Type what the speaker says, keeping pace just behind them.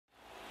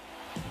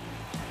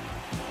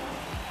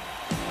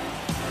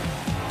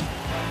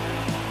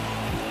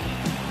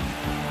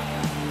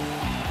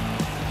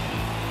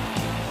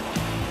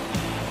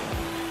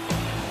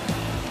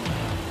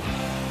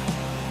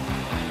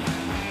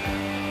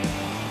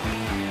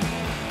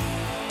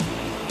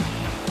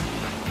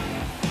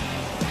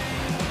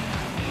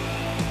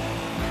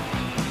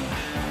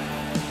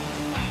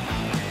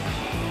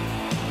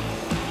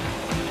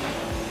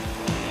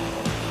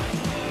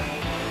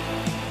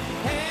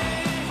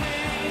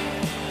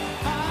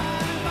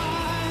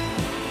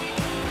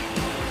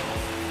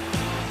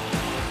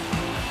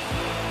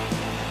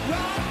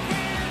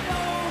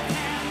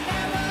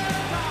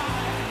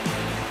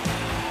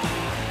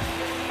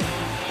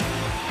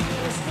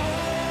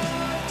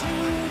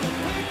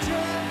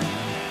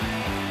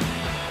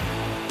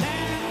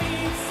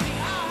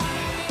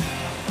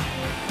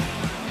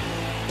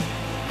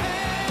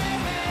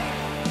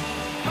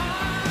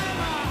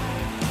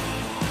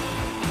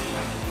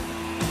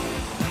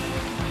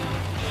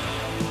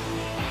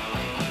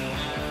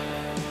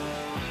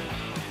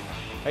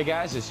Hey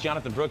guys, it's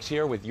Jonathan Brooks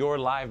here with your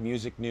live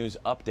music news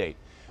update.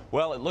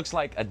 Well, it looks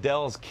like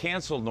Adele's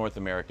canceled North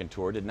American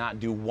tour did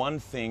not do one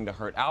thing to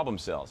hurt album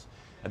sales.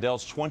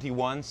 Adele's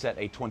 21 set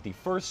a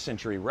 21st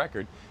century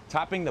record,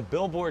 topping the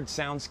Billboard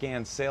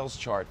SoundScan sales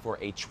chart for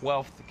a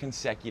 12th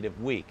consecutive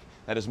week.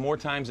 That is more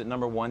times at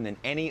 #1 than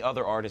any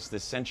other artist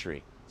this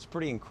century. It's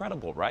pretty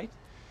incredible, right?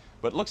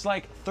 But looks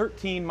like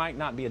 13 might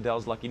not be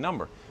Adele's lucky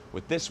number.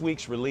 With this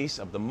week's release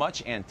of the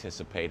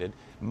much-anticipated,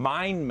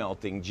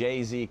 mind-melting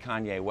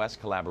Jay-Z-Kanye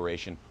West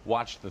collaboration,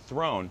 Watch the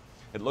Throne,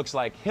 it looks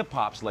like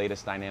hip-hop's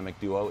latest dynamic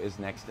duo is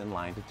next in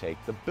line to take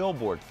the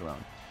Billboard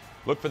throne.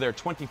 Look for their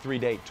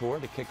 23-date tour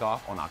to kick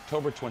off on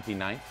October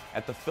 29th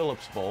at the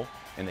Phillips Bowl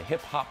in the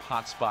hip-hop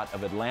hotspot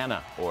of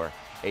Atlanta, or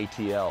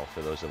ATL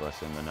for those of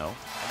us in the know.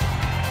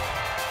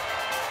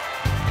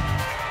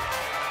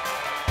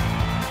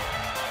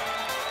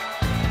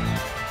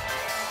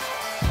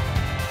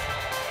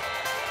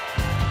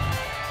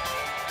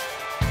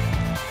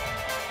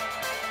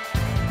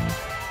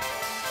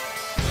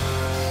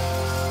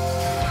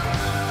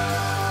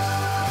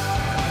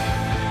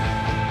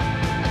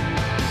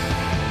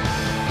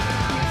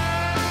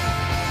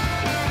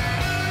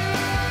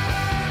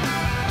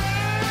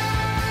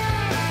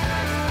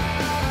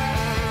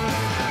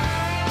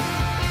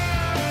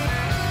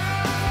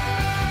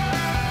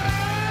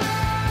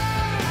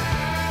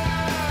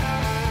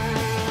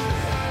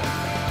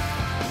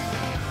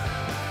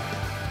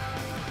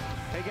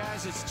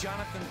 It's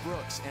Jonathan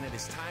Brooks, and it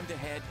is time to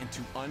head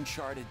into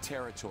uncharted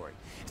territory.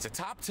 It's a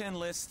top 10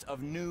 list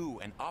of new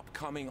and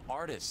upcoming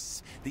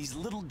artists. These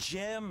little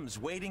gems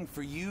waiting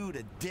for you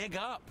to dig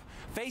up.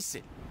 Face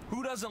it,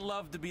 who doesn't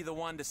love to be the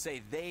one to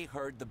say they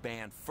heard the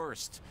band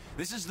first?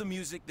 This is the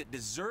music that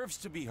deserves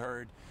to be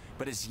heard,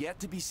 but is yet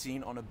to be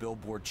seen on a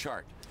Billboard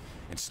chart.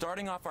 And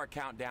starting off our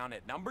countdown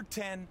at number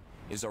 10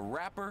 is a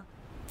rapper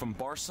from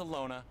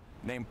Barcelona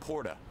named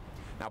Porta.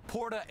 Now,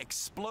 Porta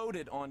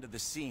exploded onto the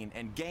scene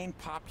and gained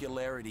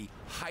popularity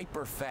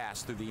hyper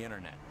fast through the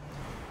internet.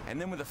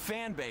 And then with a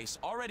fan base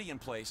already in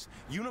place,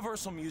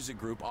 Universal Music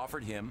Group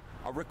offered him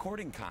a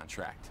recording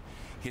contract.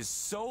 His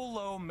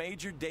solo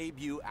major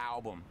debut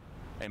album,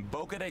 En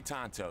Boca de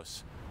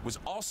Tantos, was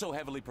also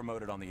heavily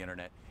promoted on the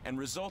internet and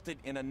resulted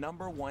in a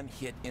 #1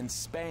 hit in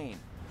Spain.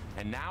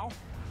 And now,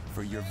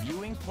 for your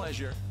viewing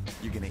pleasure,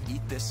 you're gonna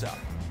eat this up.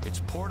 It's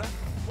Porta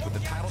with the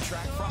title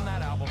track from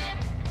that album,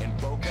 En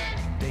Boca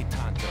de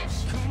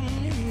Tantos.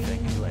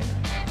 Thank you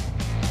later.